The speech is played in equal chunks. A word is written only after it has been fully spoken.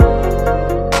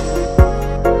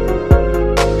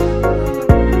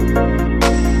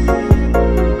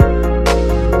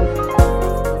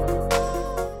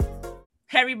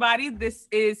everybody. This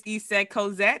is Issa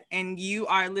Cosette, and you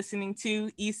are listening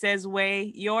to Issa's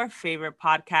Way, your favorite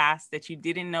podcast that you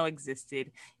didn't know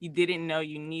existed, you didn't know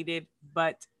you needed,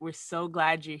 but we're so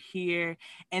glad you're here.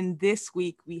 And this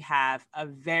week we have a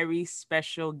very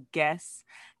special guest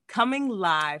coming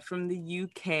live from the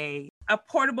UK, a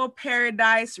portable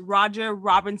paradise, Roger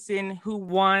Robinson, who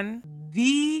won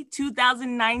the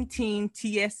 2019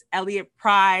 T.S. Eliot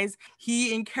Prize.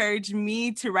 He encouraged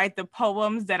me to write the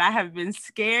poems that I have been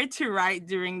scared to write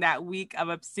during that week of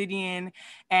Obsidian.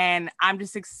 And I'm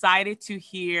just excited to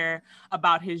hear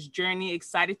about his journey,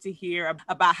 excited to hear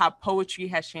about how poetry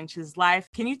has changed his life.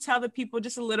 Can you tell the people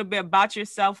just a little bit about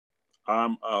yourself?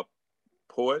 I'm a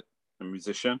poet, a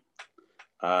musician,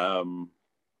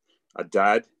 a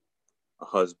dad, a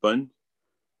husband.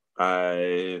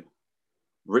 I've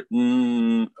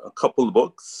written a couple of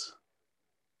books,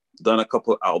 done a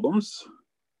couple of albums,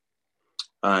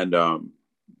 and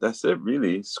that's it,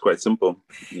 really. It's quite simple.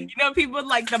 You know, people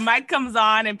like the mic comes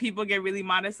on and people get really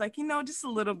modest, like, you know, just a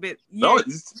little bit. Yeah. No,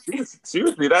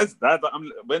 seriously, that's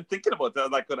when thinking about that,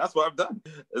 like, that's what I've done.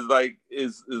 It's like,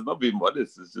 it's not being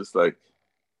modest. It's just like,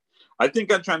 I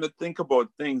think I'm trying to think about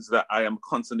things that I am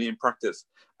constantly in practice.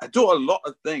 I do a lot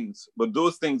of things, but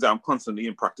those things I'm constantly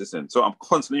in practice in. So I'm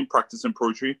constantly in practice in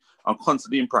poetry. I'm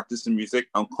constantly in practice in music.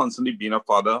 I'm constantly being a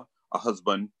father, a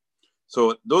husband.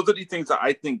 So those are the things that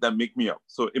I think that make me up.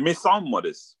 So it may sound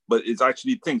modest, but it's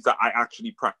actually things that I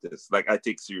actually practice, like I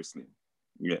take seriously.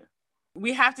 Yeah.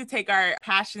 We have to take our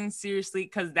passion seriously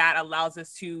because that allows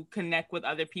us to connect with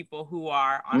other people who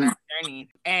are on our journey.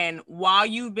 And while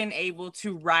you've been able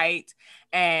to write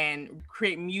and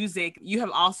create music, you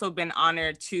have also been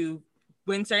honored to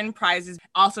win certain prizes,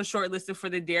 also shortlisted for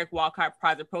the Derek Walcott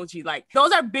Prize of Poetry. Like,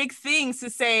 those are big things to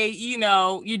say, you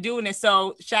know, you're doing it.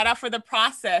 So shout out for the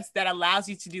process that allows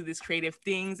you to do these creative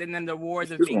things and then the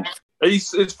awards of being.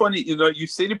 It's funny, you know, you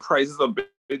say the prizes are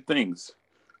big things,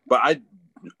 but I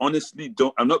honestly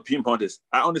don't. I'm not being modest.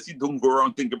 I honestly don't go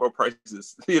around thinking about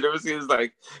prizes. You know what I'm saying? It's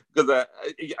like, because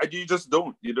you just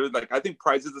don't. You know, like, I think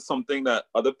prizes is something that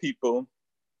other people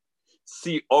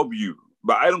see of you,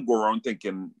 but I don't go around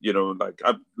thinking, you know,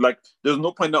 like there's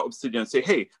no point out Obsidian and say,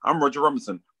 hey, I'm Roger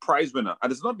Robinson, prize winner.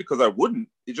 And it's not because I wouldn't.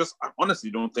 It just, I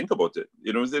honestly don't think about it.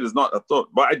 You know what I'm saying? It's not a thought.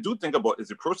 But I do think about is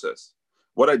the process.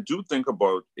 What I do think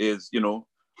about is, you know,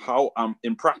 how I'm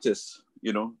in practice.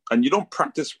 You know, and you don't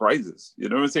practice prizes, you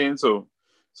know what I'm saying? So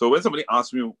when somebody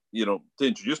asks me, you know, to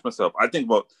introduce myself, I think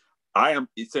about, I am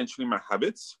essentially my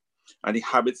habits and the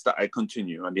habits that I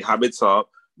continue. And the habits are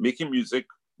making music,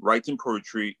 writing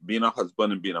poetry, being a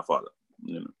husband, and being a father,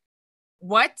 you know.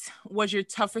 What was your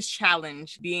toughest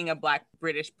challenge being a Black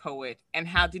British poet, and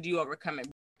how did you overcome it?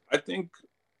 I think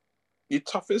the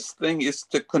toughest thing is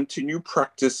to continue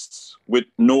practice with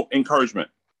no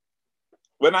encouragement.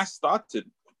 When I started,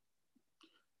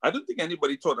 I don't think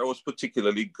anybody thought I was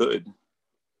particularly good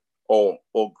or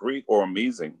great or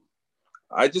amazing.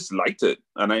 I just liked it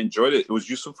and I enjoyed it. It was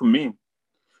useful for me.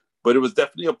 But it was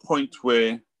definitely a point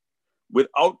where,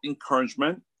 without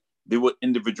encouragement, there were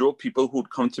individual people who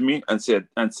would come to me and say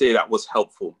that was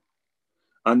helpful.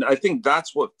 And I think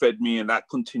that's what fed me and that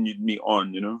continued me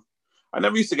on, you know. I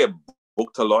never used to get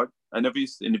booked a lot. I never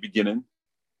used to in the beginning.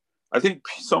 I think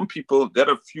there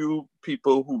are a few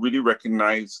people who really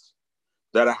recognized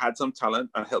that I had some talent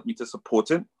and helped me to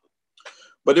support it.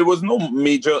 But there was no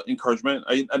major encouragement.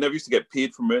 I never used to get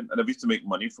paid from it. I never used to make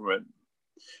money from it.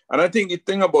 And I think the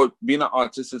thing about being an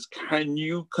artist is, can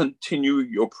you continue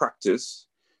your practice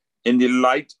in the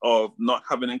light of not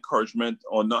having encouragement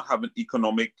or not having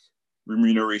economic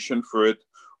remuneration for it,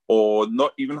 or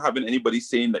not even having anybody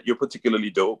saying that you're particularly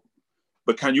dope,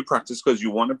 but can you practice because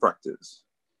you want to practice?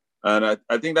 And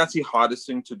I think that's the hardest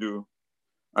thing to do.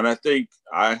 And I think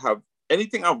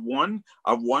anything I've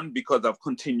won because I've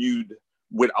continued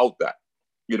without that,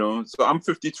 you know. So I'm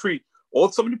 53. All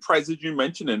some of the prizes you're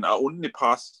mentioning are only in the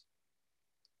past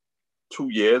 2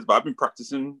 years, but I've been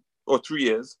practicing, or 3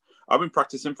 years. I've been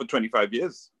practicing for 25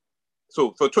 years.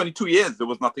 So for 22 years, there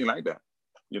was nothing like that,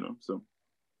 you know, so.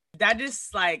 That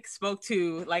just like spoke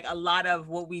to like a lot of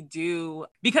what we do,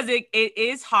 because it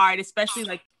is hard, especially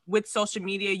like with social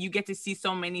media. You get to see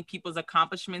so many people's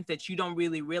accomplishments that you don't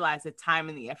really realize the time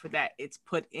and the effort that it's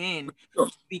put in to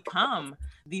become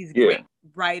these great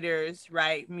writers,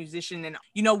 right? Musician. And,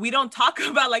 you know, we don't talk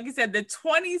about, like you said, the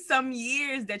 20 some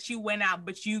years that you went out,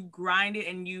 but you grinded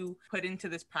and you put into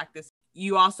this practice.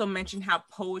 You also mentioned how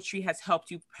poetry has helped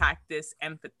you practice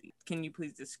empathy. Can you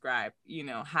please describe, you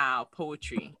know, how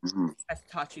poetry has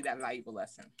taught you that valuable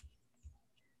lesson?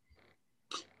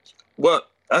 Well,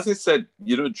 as I said,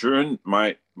 you know, during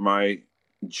my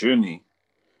journey,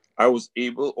 I was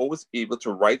always able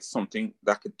to write something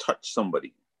that could touch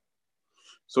somebody.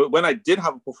 So when I did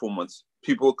have a performance,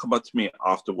 people would come up to me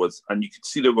afterwards and you could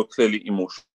see they were clearly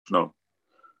emotional.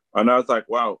 And I was like,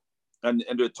 wow. And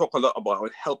they talk a lot about how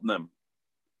it helped them.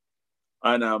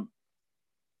 And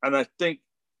I think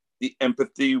the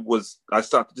empathy I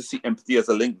started to see empathy as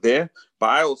a link there. But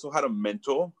I also had a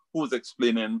mentor who was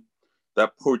explaining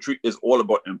that poetry is all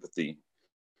about empathy,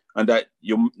 and that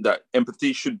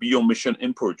empathy should be your mission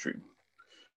in poetry.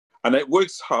 And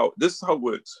this is how it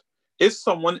works. If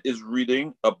someone is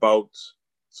reading about,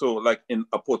 so like in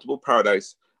A Portable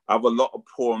Paradise, I have a lot of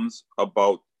poems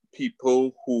about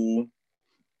people who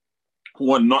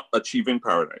are not achieving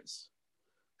paradise.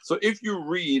 So if you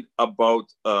read about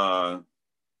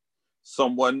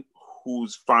someone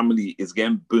whose family is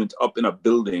getting burnt up in a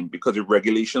building because the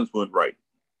regulations weren't right,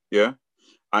 yeah,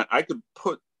 I could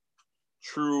put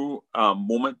through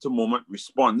moment-to-moment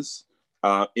response,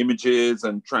 images,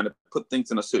 and trying to put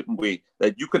things in a certain way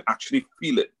that you can actually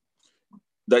feel it,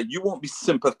 that you won't be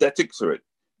sympathetic to it,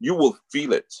 you will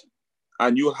feel it,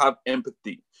 and you'll have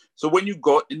empathy. So when you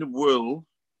go out in the world,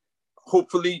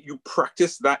 hopefully you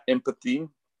practice that empathy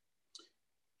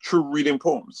through reading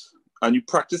poems, and you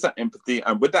practice that empathy,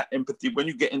 and with that empathy, when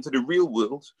you get into the real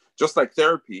world, just like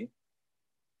therapy,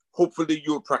 hopefully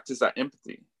you'll practice that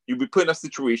empathy. You'll be put in a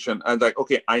situation and like,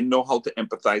 okay, I know how to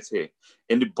empathize here.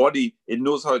 In the body, it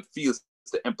knows how it feels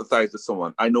to empathize with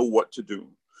someone. I know what to do.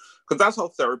 Because that's how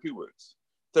therapy works.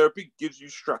 Therapy gives you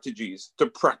strategies to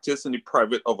practice in the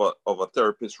private of a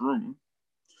therapist's room.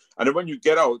 And then when you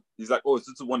get out, it's like, oh, this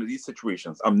is one of these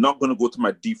situations. I'm not going to go to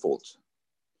my default.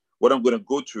 What I'm going to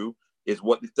go to is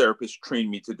what the therapist trained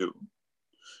me to do.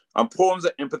 And poems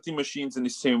are empathy machines in the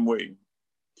same way.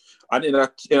 And in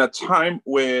a time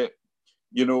where,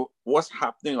 you know, what's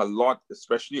happening a lot,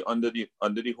 especially under the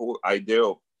whole idea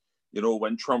of, you know,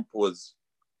 when Trump was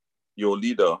your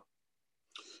leader,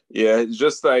 yeah, it's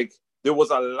just like there was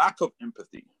a lack of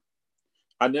empathy.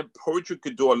 And then poetry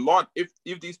could do a lot if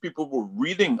these people were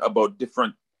reading about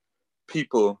different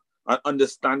people and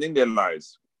understanding their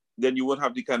lives. Then you wouldn't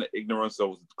have the kind of ignorance that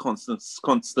was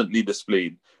constantly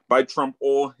displayed by Trump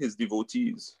or his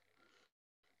devotees.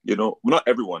 You know, not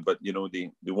everyone, but, you know,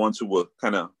 the ones who were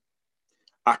kind of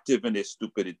active in their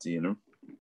stupidity, you know.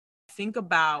 Think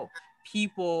about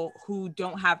people who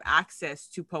don't have access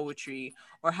to poetry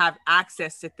or have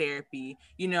access to therapy,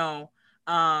 you know,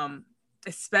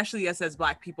 especially us as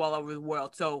Black people all over the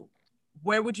world. So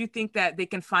where would you think that they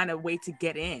can find a way to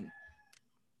get in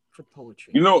for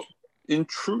poetry? You know, in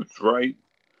truth, right,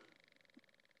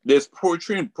 there's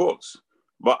poetry in books,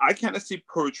 but I kind of see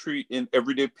poetry in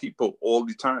everyday people all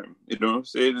the time. You know what I'm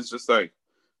saying? It's just like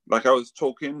I was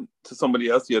talking to somebody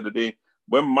else the other day,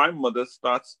 when my mother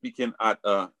starts speaking at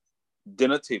a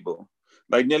dinner table,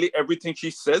 like nearly everything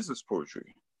she says is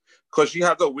poetry, because she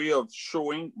has a way of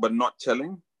showing but not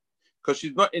telling, because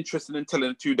she's not interested in telling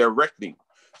it to you directly.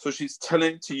 So she's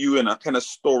telling it to you in a kind of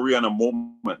story and a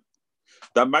moment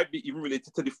that might be even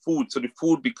related to the food. So the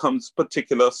food becomes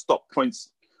particular stop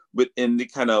points within the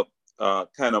kind of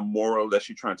moral that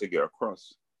she's trying to get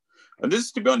across. And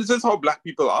this, to be honest, this is how Black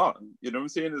people are. You know what I'm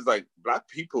saying? It's like Black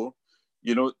people,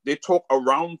 you know, they talk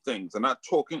around things, and that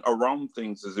talking around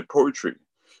things is the poetry.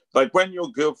 Like when your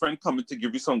girlfriend coming to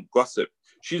give you some gossip,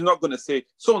 she's not going to say,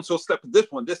 so-and-so slept with this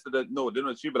one, this, that. No,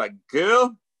 she'll be like,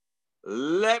 girl,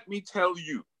 let me tell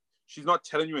you. She's not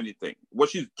telling you anything. What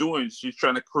she's doing, she's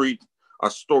trying to create a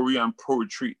story and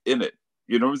poetry in it.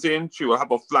 You know what I'm saying? She will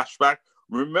have a flashback.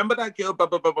 Remember that girl, blah,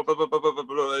 blah, blah, blah, blah, blah, blah, blah,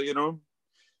 blah, you know?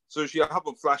 So she'll have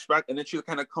a flashback, and then she'll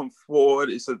kind of come forward.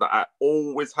 It says that I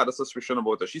always had a suspicion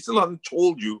about her. She still hasn't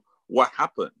told you what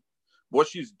happened. What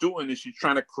she's doing is she's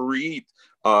trying to create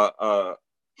how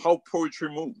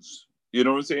poetry moves. You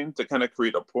know what I'm saying? To kind of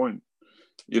create a point.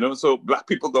 You know, so Black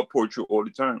people got poetry all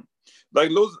the time.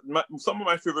 Like some of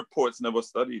my favorite poets never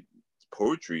studied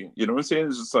poetry. You know what I'm saying?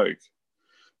 It's just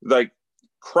like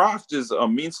craft is a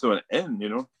means to an end, you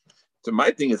know. So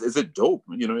my thing is it dope?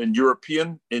 You know, in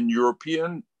European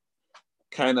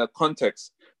kind of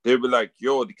context, they'll be like,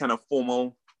 yo, the kind of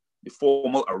formal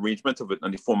arrangement of it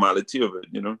and the formality of it,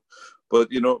 you know. But,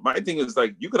 you know, my thing is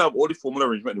like, you could have all the formal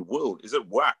arrangement in the world. Is it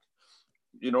whack?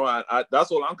 You know, I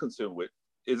that's all I'm concerned with.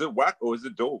 Is it whack or is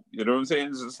it dope? You know what I'm saying?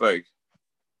 It's just like,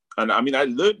 and I mean, I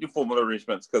learned the formal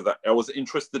arrangements because I was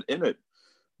interested in it.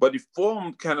 But the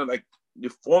form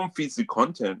feeds the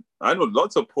content. I know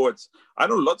lots of poets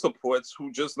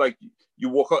who just like, you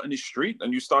walk out in the street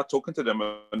and you start talking to them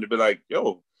and they'll be like,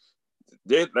 yo,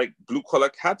 they're like blue collar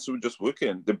cats who just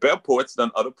working. They're better poets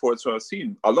than other poets who I've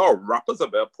seen. A lot of rappers are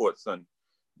better poets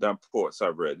than poets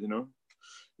I've read, you know.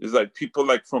 It's like people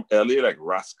like from LA, like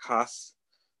Rascas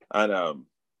and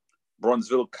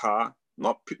Bronzeville Car,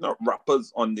 not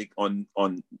rappers on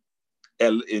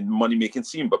in money making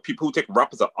scene, but people who take rap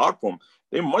as an art form.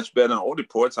 They're much better than all the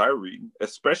poets I read,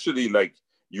 especially like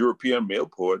European male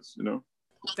poets, you know.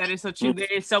 That is so true. There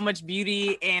is so much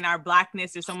beauty in our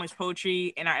Blackness. There's so much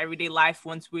poetry in our everyday life.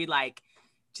 Once we like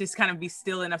just kind of be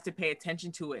still enough to pay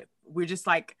attention to it, we're just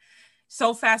like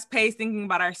so fast paced thinking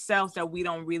about ourselves that we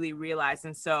don't really realize.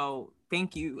 And so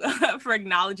thank you for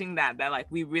acknowledging that like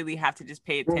we really have to just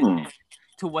pay attention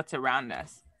to what's around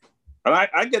us. And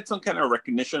I get some kind of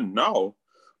recognition now,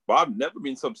 but I've never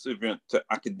been subservient to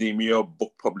academia,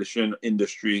 book publishing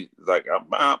industry. Like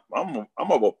I'm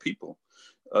about people.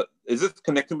 Is it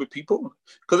connecting with people?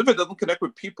 Because if it doesn't connect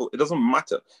with people, it doesn't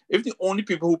matter. If the only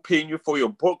people who paying you for your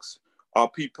books are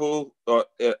people at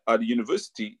the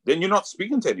university, then you're not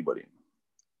speaking to anybody.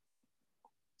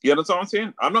 You understand what I'm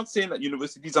saying? I'm not saying that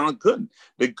universities aren't good.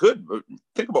 They're good, but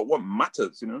think about what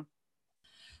matters, you know?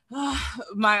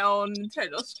 My own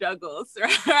internal struggles,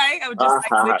 right? I'm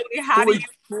just like, literally, how do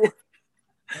you...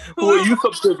 Who are you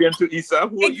subservient to, Issa?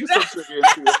 Who are you subservient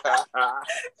to?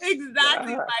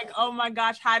 Exactly. Like, oh my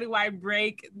gosh, how do I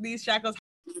break these shackles?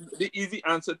 The easy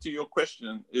answer to your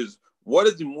question is, what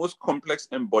is the most complex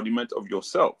embodiment of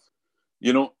yourself?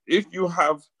 You know, if you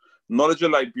have knowledge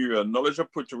of Liberia, knowledge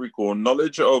of Puerto Rico,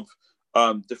 knowledge of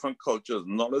different cultures,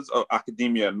 knowledge of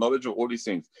academia, knowledge of all these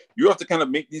things, you have to kind of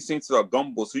make these things to a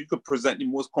gumbo so you could present the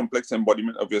most complex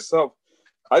embodiment of yourself.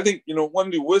 I think, you know, one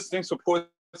of the worst things for poets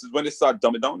is when they start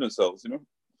dumbing down themselves, you know.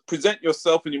 Present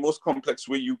yourself in the most complex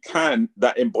way you can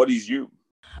that embodies you.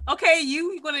 Okay,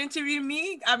 you gonna interview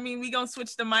me? I mean, we gonna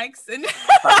switch the mics, and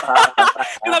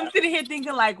I'm sitting here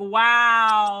thinking like,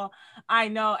 wow, I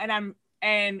know,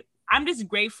 and I'm just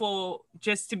grateful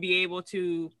just to be able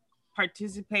to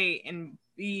participate and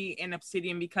be in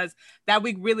Obsidian, because that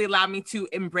week really allowed me to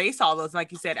embrace all those.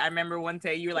 Like you said, I remember one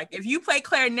day you were like, if you play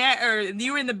clarinet or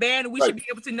you were in the band, we should be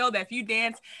able to know that if you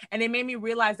dance. And it made me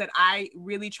realize that I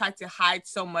really tried to hide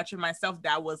so much of myself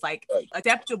that was like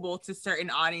acceptable to certain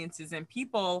audiences and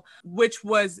people, which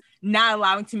was not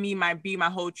allowing to me be my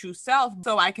whole true self.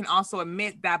 So I can also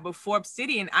admit that before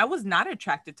Obsidian, I was not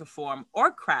attracted to form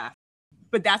or craft.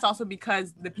 But that's also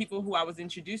because the people who I was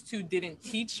introduced to didn't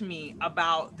teach me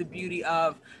about the beauty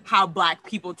of how Black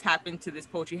people tap into this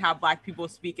poetry, how Black people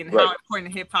speak, and how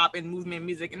important hip hop and movement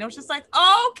music. And it was just like,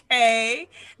 okay,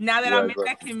 now that I'm in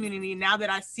that community, now that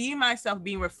I see myself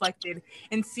being reflected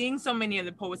and seeing so many of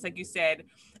the poets, like you said,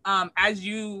 as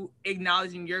you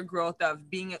acknowledging your growth of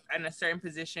being in a certain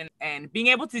position and being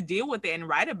able to deal with it and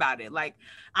write about it. Like,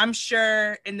 I'm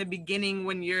sure in the beginning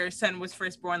when your son was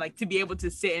first born, like to be able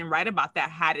to sit and write about that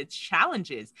had its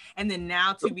challenges. And then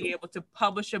now to be able to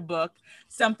publish a book,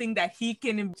 something that he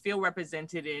can feel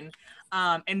represented in,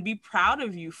 and be proud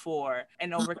of you for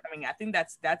and overcoming. I think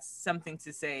that's something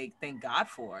to say thank God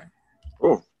for.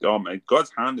 Oh man,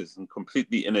 God's hand is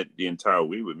completely in it the entire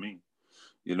way with me.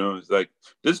 You know, it's like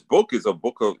this book, A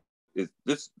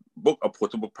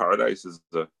Portable Paradise, is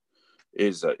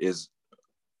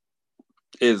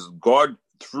God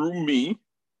through me.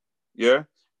 Yeah,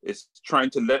 it's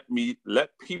trying to let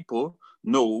people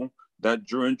know that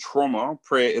during trauma,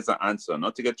 prayer is an answer.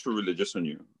 Not to get too religious on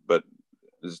you, but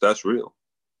that's real.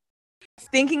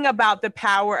 Thinking about the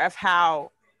power of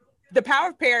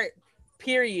prayer,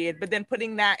 period, but then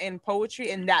putting that in poetry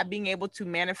and that being able to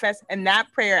manifest, and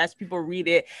that prayer as people read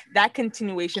it, that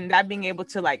continuation, that being able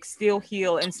to like still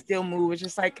heal and still move. It's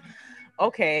just like,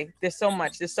 okay, there's so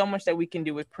much that we can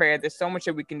do with prayer. There's so much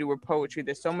that we can do with poetry.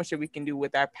 There's so much that we can do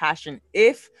with our passion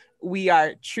if we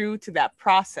are true to that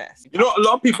process. You know, a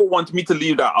lot of people want me to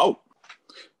leave that out.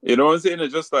 You know what I'm saying?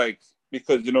 It's just like,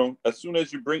 because, you know, as soon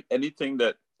as you bring anything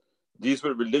that deals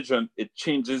with religion, it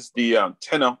changes the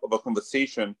tenor of a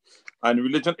conversation, and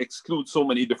religion excludes so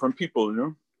many different people, you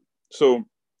know? So,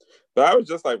 but I was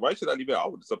just like, why should I leave it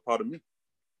out? It's a part of me.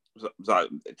 So,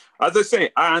 as I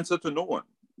say, I answer to no one.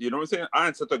 You know what I'm saying? I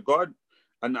answer to God,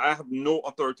 and I have no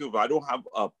authority over. I don't have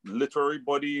a literary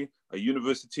body, a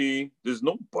university. There's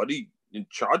nobody in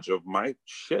charge of my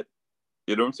shit.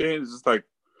 You know what I'm saying? It's just like,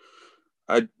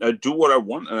 I do what I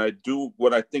want, and I do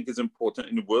what I think is important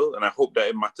in the world, and I hope that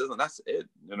it matters, and that's it.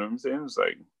 You know what I'm saying? It's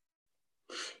like,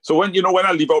 so when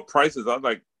I leave out prizes, I'm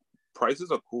like,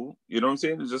 prizes are cool. You know what I'm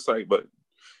saying? It's just like, but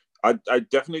I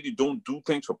definitely don't do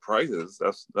things for prizes.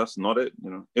 That's not it. You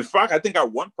know. In fact, I think I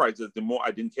won prizes the more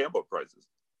I didn't care about prizes.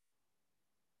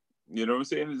 You know what I'm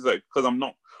saying? It's like, because I'm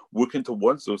not working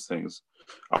towards those things.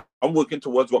 I'm working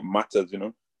towards what matters. You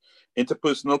know,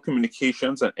 interpersonal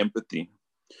communications and empathy.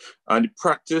 And the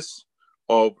practice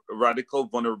of radical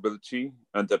vulnerability,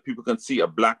 and that people can see a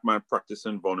Black man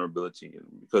practicing vulnerability,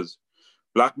 because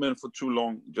Black men for too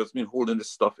long just been holding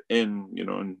this stuff in,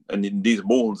 and in these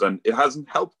molds, and it hasn't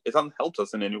helped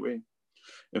us in any way.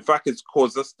 In fact, it's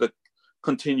caused us to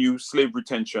continue slave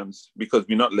retentions because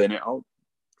we're not letting it out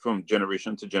from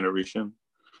generation to generation.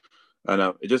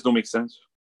 And it just don't make sense.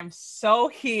 I'm so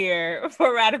here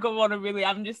for radical vulnerability.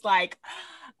 I'm just like,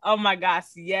 oh my gosh,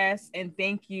 yes. And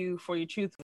thank you for your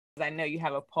truth. I know you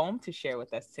have a poem to share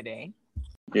with us today.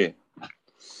 Yeah.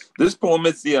 This poem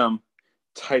is the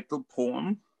title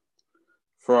poem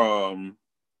from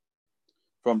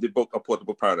the book A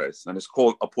Portable Paradise, and it's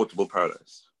called A Portable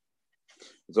Paradise.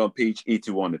 It's on page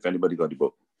 81 if anybody got the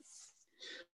book.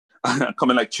 I'm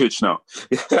coming like church now.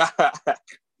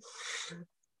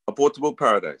 A Portable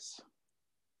Paradise.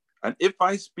 And if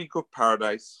I speak of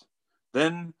paradise,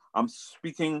 then I'm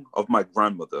speaking of my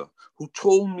grandmother, who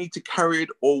told me to carry it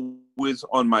always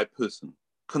on my person,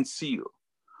 conceal,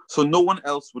 so no one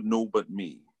else would know but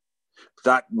me.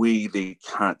 That way they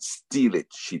can't steal it,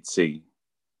 she'd say.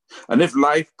 And if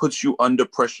life puts you under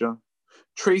pressure,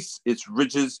 trace its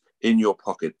ridges in your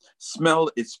pocket,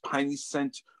 smell its piney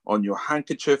scent on your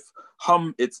handkerchief,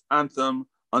 hum its anthem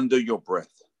under your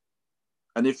breath.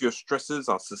 And if your stresses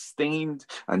are sustained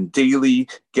and daily,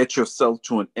 get yourself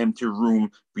to an empty room,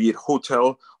 be it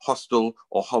hotel, hostel,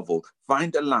 or hovel.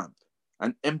 Find a lamp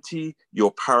and empty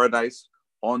your paradise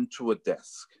onto a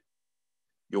desk.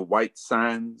 Your white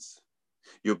sands,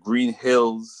 your green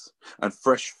hills, and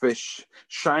fresh fish,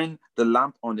 shine the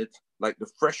lamp on it like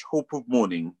the fresh hope of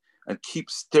morning and keep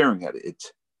staring at it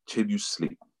till you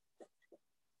sleep.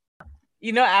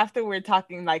 After we're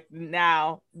talking, like,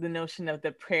 now, the notion of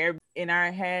the prayer in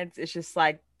our heads, it's just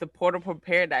like the portable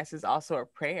paradise is also a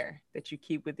prayer that you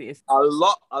keep with it. A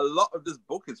lot of this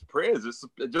book is prayers. It's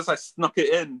just I snuck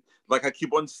it in. Like, I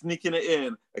keep on sneaking it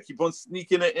in. I keep on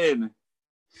sneaking it in.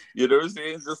 You know what I'm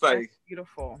saying? It's just like... That's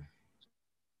beautiful.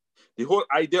 The whole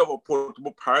idea of a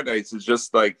portable paradise is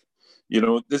just like,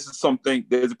 this is something,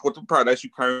 there's a portable paradise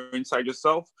you carry inside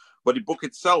yourself, but the book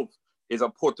itself is a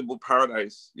portable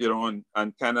paradise, and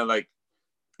kind of like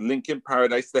linking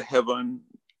paradise to heaven,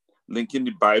 linking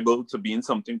the Bible to being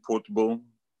something portable,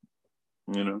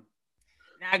 Now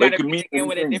I gotta be thinking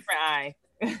with a different eye.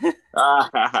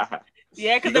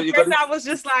 Yeah, because at first I was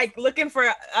just like looking for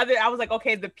I was like,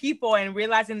 okay, the people, and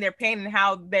realizing their pain and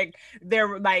how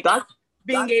they're like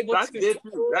being able to.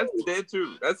 That's there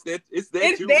too. That's it. It's there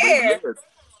it's too. There.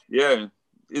 Yeah,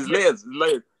 it's layers.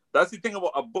 That's the thing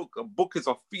about a book. A book is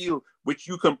a field which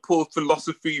you can pull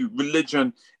philosophy,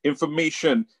 religion,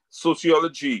 information,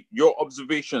 sociology, your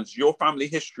observations, your family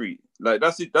history. Like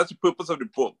that's it. That's the purpose of the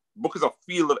book. Book is a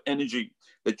field of energy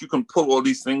that you can pull all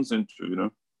these things into,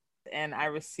 And I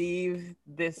receive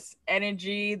this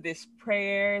energy, this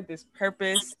prayer, this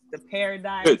purpose, the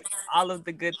paradise, all of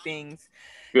the good things.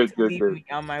 Good. Me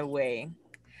on my way.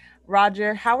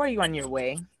 Roger, how are you on your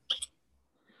way?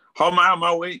 How am I on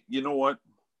my way? You know what?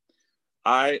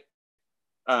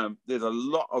 There's a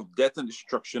lot of death and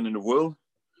destruction in the world,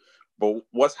 but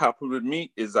what's happened with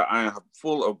me is that I am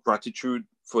full of gratitude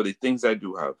for the things I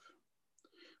do have.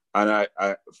 And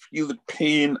I feel the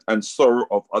pain and sorrow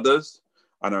of others,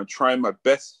 and I'm trying my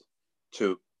best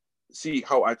to see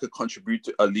how I could contribute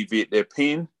to alleviate their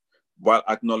pain while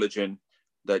acknowledging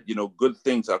that, good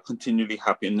things are continually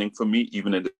happening for me,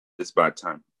 even in this bad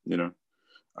time,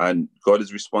 and God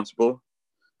is responsible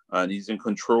and he's in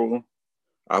control.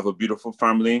 I have a beautiful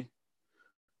family.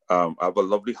 I have a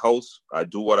lovely house. I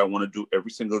do what I want to do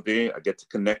every single day. I get to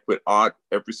connect with art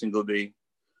every single day.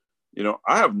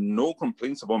 I have no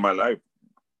complaints about my life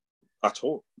at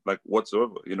all, like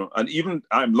whatsoever, and even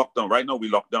I'm locked down. Right now we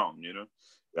locked down,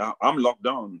 I'm locked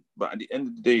down, but at the end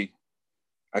of the day,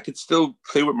 I could still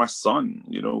play with my son,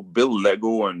 build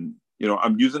Lego, and,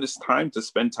 I'm using this time to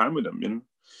spend time with him,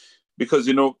 because,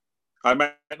 I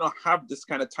might not have this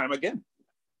kind of time again.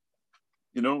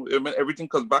 Everything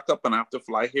comes back up and I have to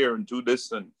fly here and do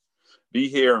this and be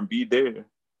here and be there.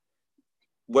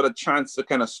 What a chance to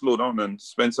kind of slow down and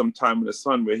spend some time with the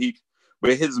son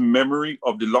where his memory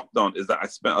of the lockdown is that I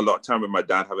spent a lot of time with my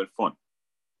dad having fun.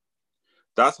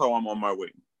 That's how I'm on my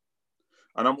way.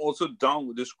 And I'm also down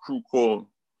with this crew called,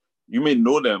 you may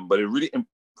know them, but it's really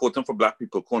important for Black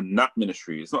people, called Nat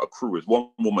Ministry. It's not a crew, it's one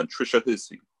woman, Trisha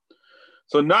Hersey.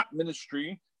 So Nat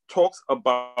Ministry talks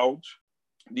about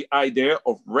the idea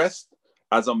of rest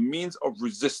as a means of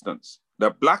resistance,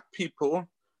 that Black people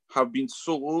have been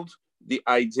sold the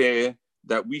idea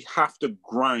that we have to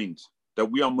grind, that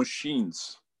we are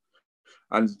machines.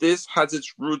 And this has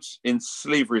its roots in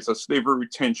slavery. It's a slavery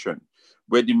retention,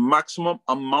 where the maximum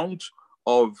amount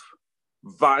of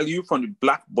value from the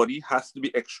Black body has to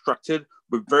be extracted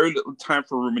with very little time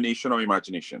for rumination or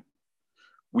imagination.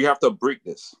 We have to break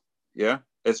this, yeah?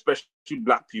 Especially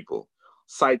Black people.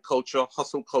 Side culture,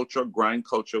 hustle culture, grind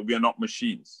culture. We are not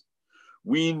machines.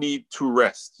 We need to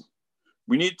rest.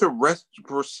 We need to rest to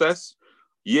process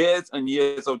years and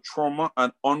years of trauma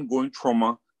and ongoing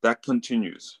trauma that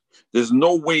continues. There's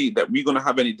no way that we're going to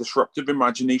have any disruptive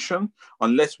imagination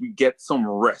unless we get some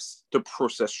rest to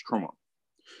process trauma.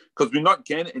 Because we're not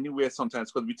getting anywhere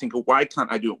sometimes because we think, why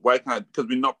can't I do it? Why can't I? Because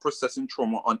we're not processing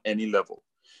trauma on any level.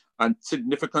 And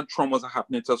significant traumas are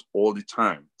happening to us all the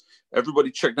time.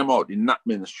 Everybody check them out. The Nat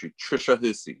Ministry, Trisha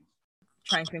Hersey.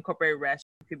 Trying to incorporate rest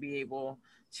to be able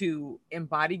to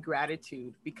embody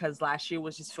gratitude, because last year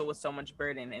was just filled with so much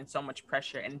burden and so much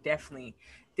pressure, and definitely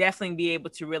be able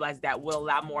to realize that will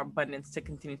allow more abundance to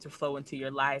continue to flow into your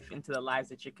life, into the lives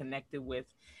that you're connected with,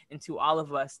 and to all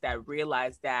of us that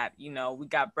realize that, you know, we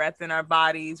got breath in our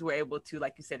bodies. We're able to,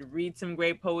 like you said, read some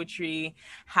great poetry,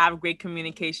 have great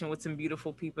communication with some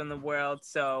beautiful people in the world.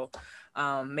 So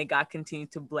may God continue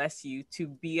to bless you, to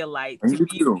be a light, to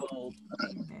be bold.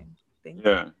 Thank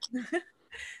you.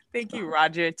 Thank you,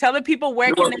 Roger. Tell the people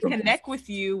where can they connect with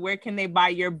you? Where can they buy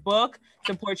your book,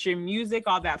 support your music,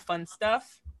 all that fun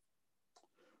stuff?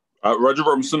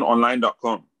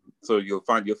 RogerRobinson.online.com. So you'll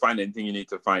find anything you need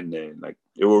to find there. Like,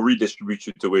 it will redistribute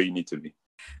you to where you need to be.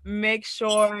 Make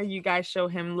sure you guys show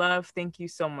him love. Thank you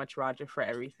so much, Roger, for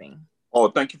everything. Oh,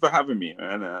 thank you for having me,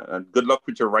 man. And good luck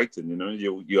with your writing. You know,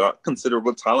 you are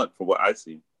considerable talent for what I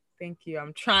see. Thank you.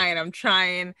 I'm trying.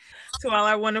 To all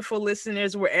our wonderful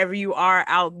listeners, wherever you are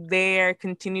out there,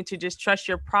 continue to just trust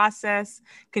your process,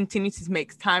 continue to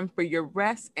make time for your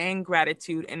rest and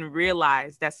gratitude, and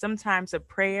realize that sometimes a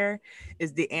prayer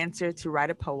is the answer to write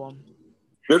a poem.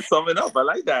 Good summing up. I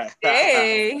like that.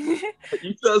 Hey.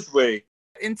 You just wait.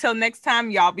 Until next time,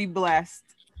 y'all be blessed.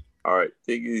 All right.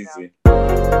 Take it easy.